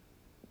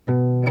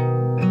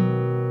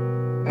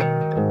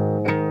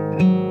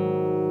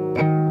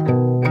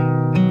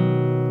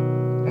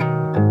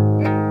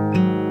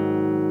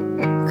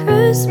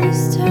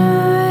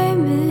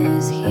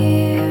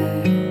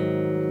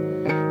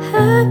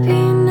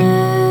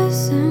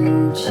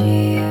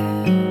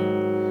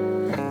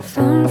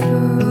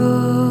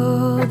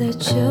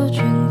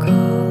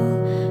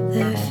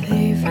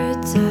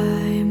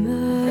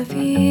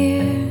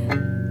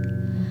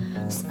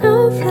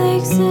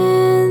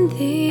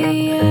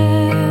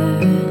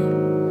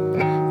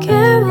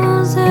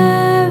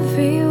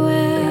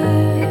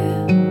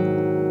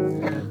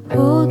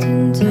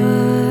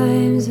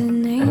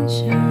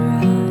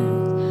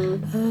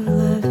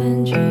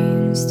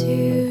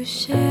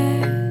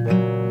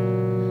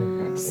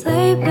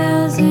Sleigh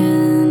bells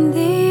in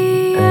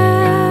the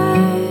air,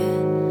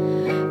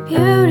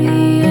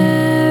 beauty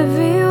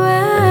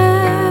everywhere.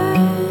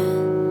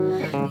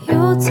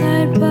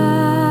 Yuletide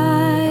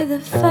by the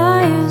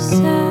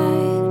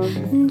fireside,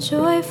 and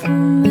joyful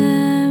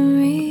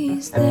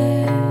memories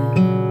there.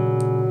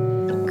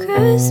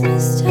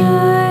 Christmas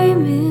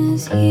time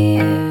is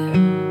here,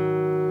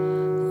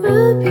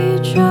 we'll be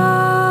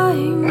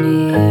drawing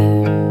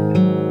near.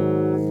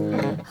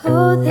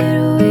 Oh, that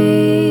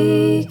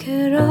we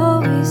could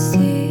always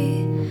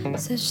see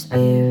such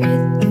spirit.